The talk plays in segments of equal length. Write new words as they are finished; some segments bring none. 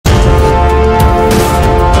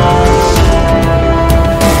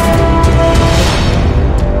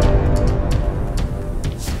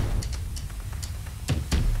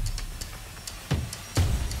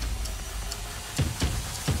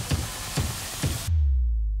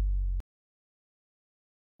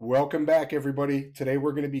Welcome back, everybody. Today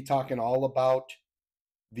we're going to be talking all about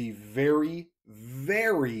the very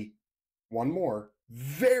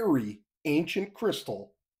ancient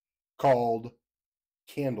crystal called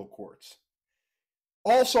candle quartz,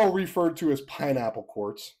 also referred to as pineapple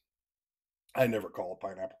quartz. I never call it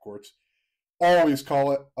pineapple quartz. Always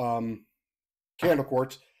call it candle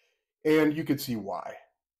quartz, and you can see why.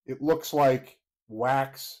 It looks like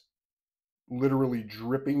wax literally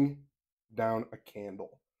dripping down a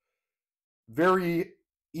candle. Very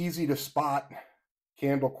easy to spot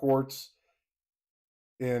candle quartz,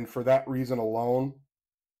 and for that reason alone,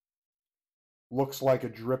 looks like a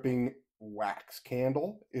dripping wax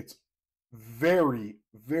candle. It's very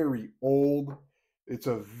old. It's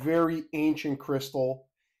a very ancient crystal,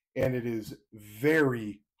 and it is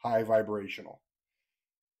very high vibrational.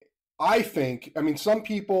 I mean, some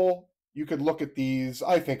people, you could look at these,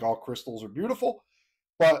 I think all crystals are beautiful,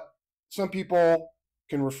 but some people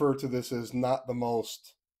can refer to this as not the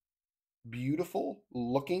most beautiful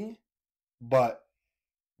looking, but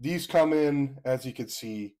these come in, as you can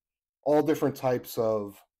see, all different types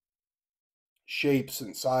of shapes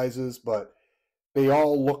and sizes, but they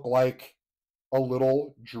all look like a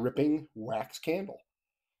little dripping wax candle.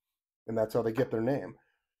 And that's how they get their name.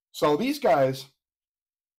 So these guys,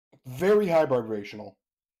 very high vibrational.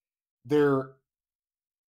 They're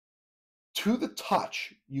to the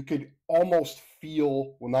touch, you could almost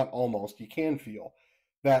feel, well, not almost, you can feel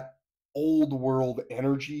that old world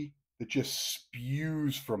energy that just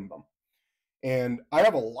spews from them. And I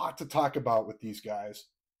have a lot to talk about with these guys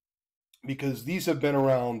because these have been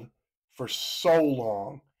around for so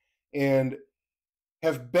long and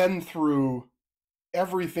have been through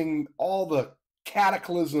everything, all the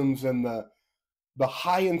cataclysms and the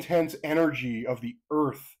high intense energy of the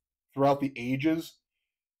earth throughout the ages,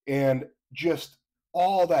 and just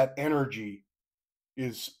all that energy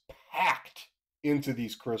is packed into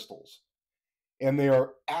these crystals, and they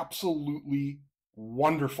are absolutely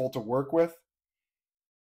wonderful to work with.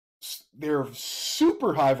 They're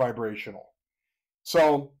super high vibrational.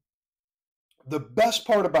 So the best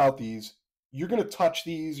part about these, you're going to touch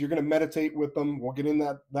these, you're going to meditate with them. We'll get in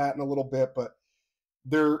that in a little bit, but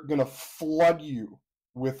they're going to flood you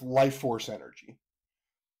with life force energy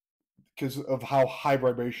because of how high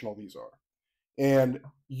vibrational these are. And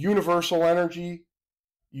universal energy,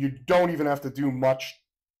 you don't even have to do much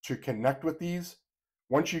to connect with these.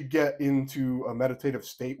 Once you get into a meditative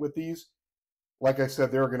state with these, like I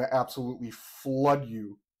said, they're going to absolutely flood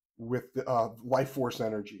you with life force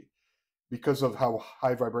energy because of how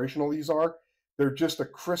high vibrational these are. They're just a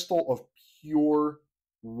crystal of pure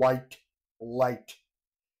white light,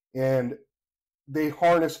 and they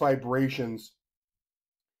harness vibrations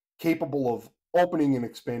capable of opening and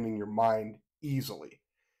expanding your mind easily.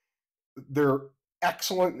 They're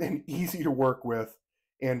excellent and easy to work with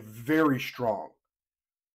and very strong.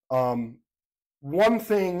 One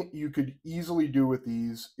thing you could easily do with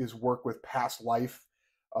these is work with past life,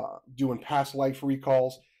 doing past life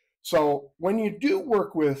recalls. So when you do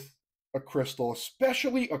work with a crystal,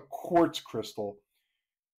 especially a quartz crystal,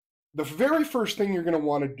 the very first thing you're going to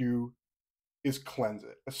want to do is cleanse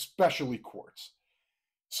it, especially quartz.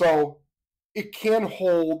 So it can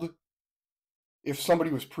hold, if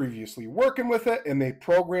somebody was previously working with it and they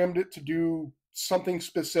programmed it to do something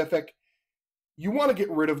specific, you want to get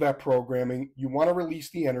rid of that programming. You want to release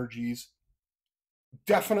the energies.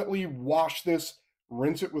 Definitely wash this,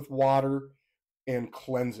 rinse it with water, and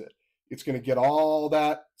cleanse it. It's going to get all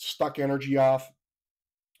that stuck energy off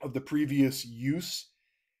of the previous use.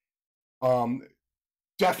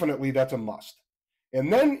 Definitely, that's a must.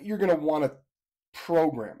 And then you're going to want to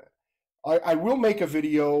program it. I will make a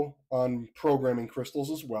video on programming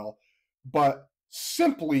crystals as well, but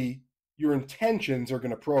simply your intentions are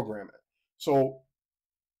going to program it. So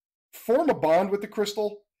form a bond with the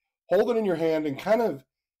crystal, hold it in your hand, and kind of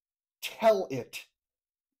tell it.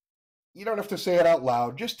 You don't have to say it out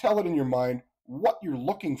loud, just tell it in your mind what you're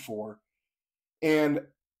looking for. And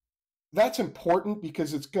that's important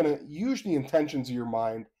because it's going to use the intentions of your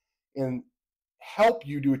mind and help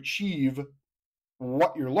you to achieve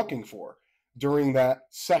what you're looking for during that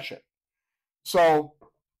session. So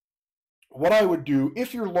what I would do,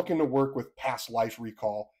 if you're looking to work with past life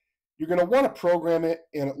recall, you're going to want to program it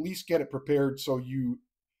and at least get it prepared so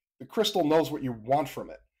the crystal knows what you want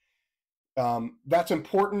from it. That's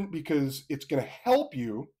important because it's going to help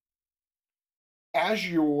you as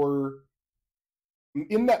you're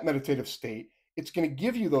in that meditative state. It's going to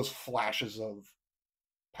give you those flashes of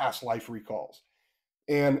past life recalls.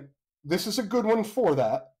 And this is a good one for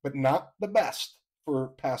that, but not the best for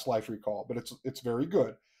past life recall, but it's very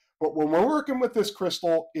good. But when we're working with this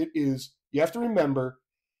crystal, it is, you have to remember,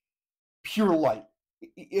 pure light.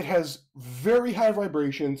 It has very high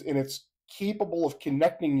vibrations and it's capable of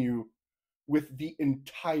connecting you with the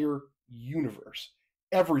entire universe,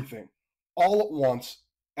 everything, all at once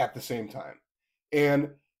at the same time.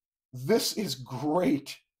 And this is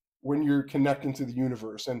great when you're connecting to the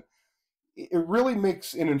universe. And it really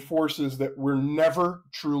makes and enforces that we're never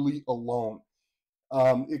truly alone.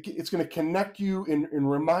 It's going to connect you and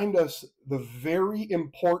remind us the very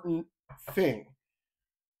important thing,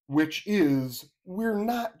 which is we're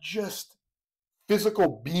not just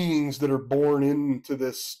physical beings that are born into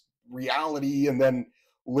this reality and then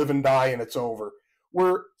live and die and it's over.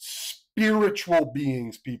 We're spiritual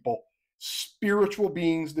beings, people. Spiritual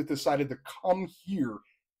beings that decided to come here.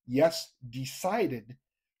 Yes, decided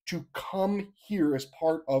to come here as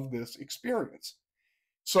part of this experience.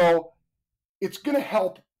 So it's going to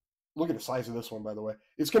help. Look at the size of this one, by the way.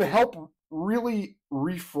 It's going to help really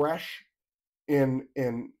refresh and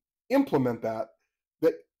implement that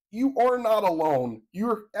you are not alone.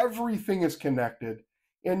 Everything is connected,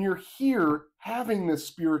 and you're here having this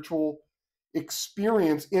spiritual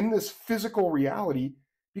experience in this physical reality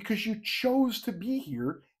because you chose to be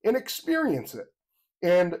here and experience it.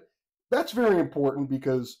 And that's very important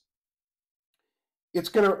because it's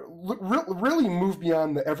going to really move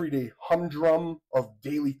beyond the everyday humdrum of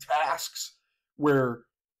daily tasks where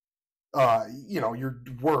your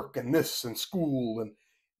work and this and school, and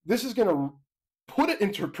this is going to put it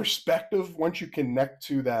into perspective once you connect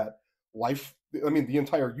to that life, the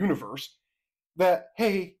entire universe, that,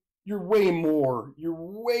 hey, you're way more. You're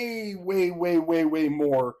way, way, way, way, way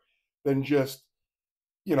more than just,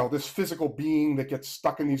 this physical being that gets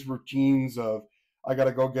stuck in these routines of, I got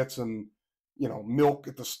to go get some, milk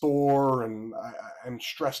at the store, and I'm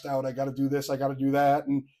stressed out. I got to do this, I got to do that,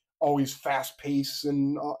 and always fast pace.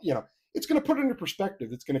 And, it's going to put it into perspective.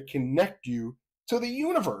 It's going to connect you to the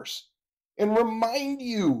universe and remind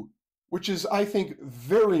you, which is, I think,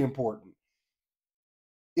 very important.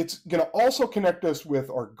 It's going to also connect us with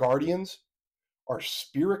our guardians, our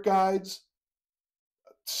spirit guides,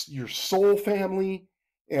 your soul family.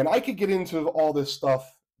 And I could get into all this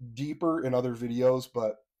stuff deeper in other videos,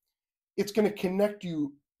 but it's going to connect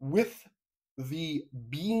you with the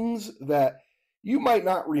beings that you might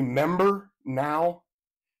not remember now,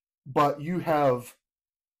 but you have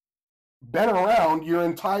been around your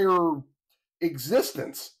entire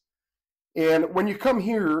existence. And when you come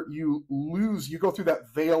here, you go through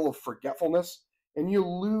that veil of forgetfulness and you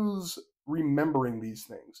lose remembering these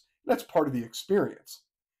things. That's part of the experience.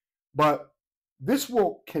 But this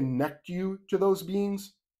will connect you to those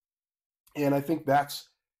beings. And I think that's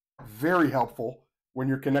very helpful when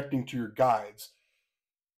you're connecting to your guides.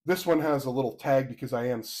 This one has a little tag because I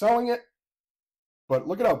am selling it, but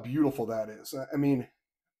look at how beautiful that is. I mean,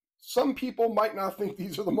 some people might not think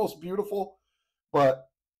these are the most beautiful, but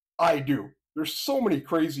I do. There's so many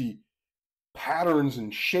crazy patterns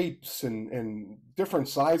and shapes and different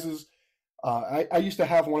sizes. I used to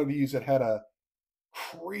have one of these that had a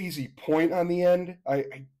crazy point on the end. I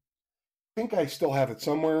think I still have it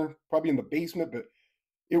somewhere, probably in the basement, but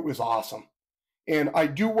it was awesome. And I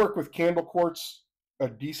do work with candle quartz a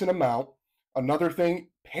decent amount. Another thing,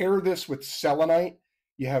 pair this with selenite.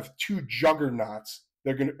 You have two juggernauts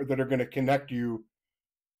that are going to connect you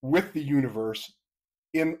with the universe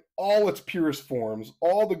in all its purest forms,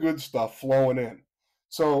 all the good stuff flowing in.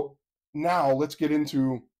 So now let's get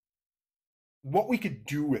into what we could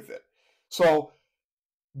do with it. So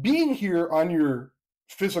being here on your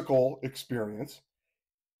physical experience,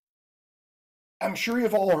 I'm sure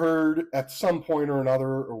you've all heard at some point or another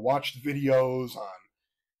or watched videos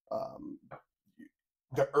on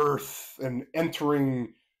the earth and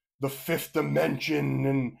entering the fifth dimension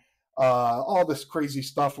and all this crazy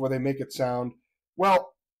stuff where they make it sound,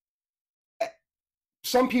 well,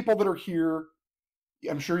 some people that are here,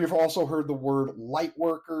 I'm sure you've also heard the word light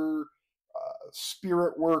worker,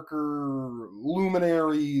 spirit worker,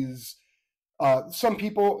 luminaries. Some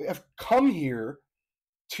people have come here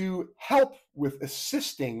to help with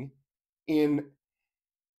assisting in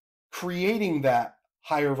creating that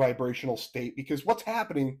higher vibrational state, because what's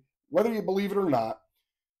happening, whether you believe it or not,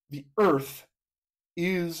 the earth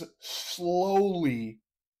is slowly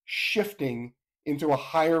shifting into a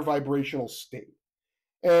higher vibrational state.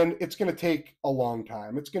 And it's going to take a long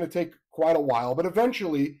time. It's going to take quite a while, but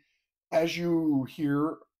eventually, as you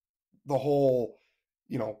hear the whole,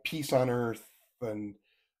 peace on earth and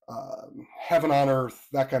heaven on earth,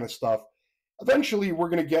 that kind of stuff, eventually we're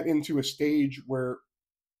going to get into a stage where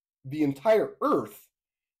the entire earth,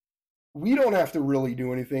 we don't have to really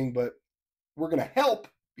do anything, but we're going to help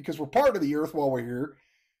because we're part of the earth while we're here,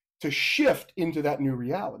 to shift into that new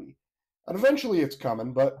reality. And eventually it's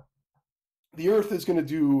coming, but the earth is going to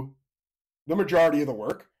do the majority of the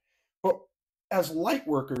work. But as light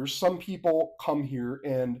workers, some people come here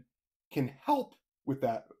and can help with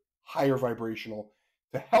that higher vibrational,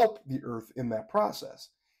 to help the earth in that process.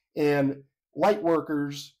 And light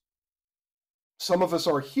workers, some of us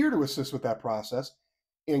are here to assist with that process.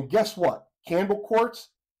 And guess what? Candle quartz,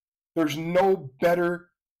 there's no better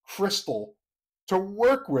crystal to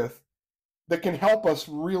work with that can help us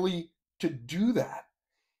really to do that.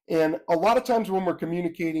 And a lot of times when we're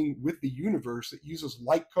communicating with the universe, it uses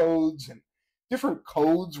light codes and different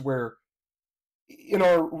codes where in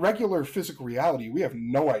our regular physical reality, we have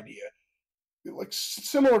no idea. Like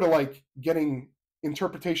similar to like getting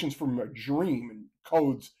interpretations from a dream and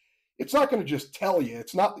codes, it's not going to just tell you.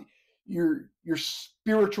 It's not your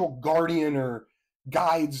spiritual guardian or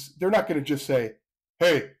guides. They're not going to just say,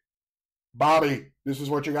 "Hey, Bobby, this is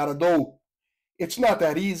what you got to do." It's not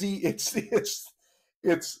that easy.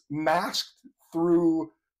 It's masked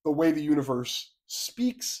through the way the universe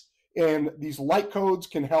speaks, and these light codes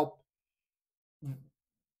can help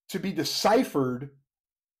to be deciphered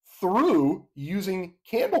through using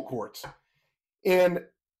candle quartz. And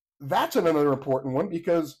that's another important one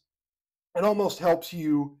because it almost helps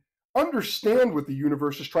you understand what the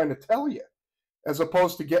universe is trying to tell you, as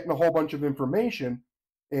opposed to getting a whole bunch of information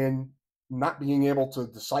and not being able to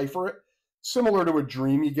decipher it. Similar to a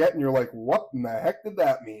dream you get and you're like, what in the heck did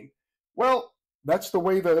that mean? Well, that's the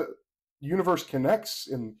way the universe connects,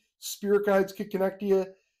 and spirit guides can connect to you.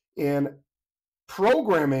 And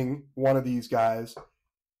programming one of these guys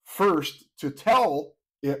first to tell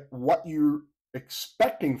it what you're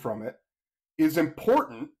expecting from it is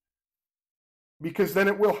important, because then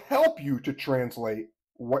it will help you to translate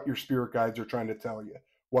what your spirit guides are trying to tell you,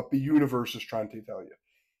 what the universe is trying to tell you.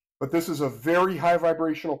 But this is a very high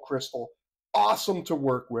vibrational crystal, awesome to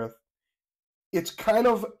work with. It's kind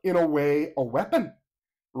of, in a way, a weapon,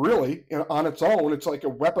 really, on its own. It's like a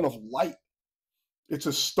weapon of light. It's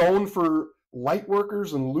a stone for light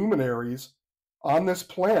workers and luminaries on this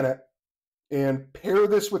planet. And pair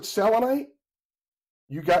this with selenite,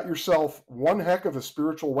 you got yourself one heck of a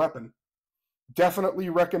spiritual weapon. Definitely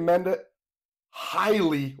recommend it.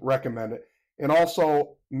 Highly recommend it. And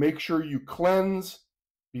also make sure you cleanse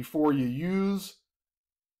before you use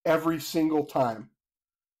every single time.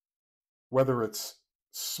 Whether it's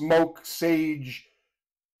smoke, sage,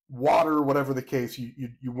 water, whatever the case,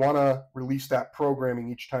 you want to release that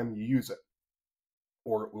programming each time you use it,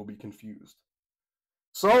 or it will be confused.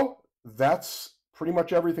 So that's pretty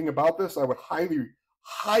much everything about this. I would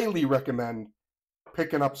highly recommend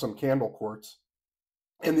picking up some candle quartz.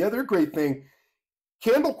 And the other great thing,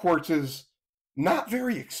 candle quartz is not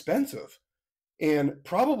very expensive. And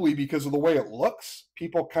probably because of the way it looks,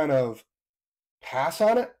 people kind of pass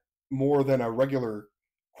on it more than a regular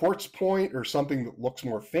quartz point or something that looks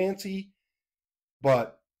more fancy.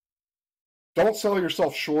 But don't sell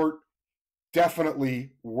yourself short.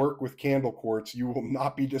 Definitely work with candle quartz. You will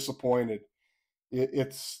not be disappointed.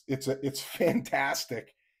 It's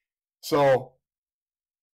fantastic. So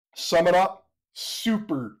sum it up,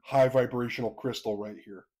 super high vibrational crystal right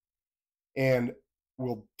here, and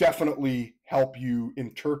will definitely help you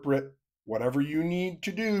interpret whatever you need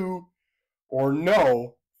to do or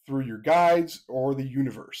know through your guides or the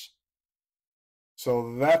universe.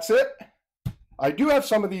 So that's it. I do have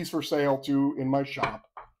some of these for sale too in my shop.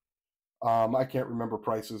 I can't remember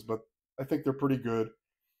prices, but I think they're pretty good.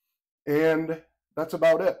 And that's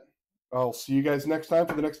about it. I'll see you guys next time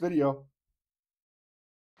for the next video.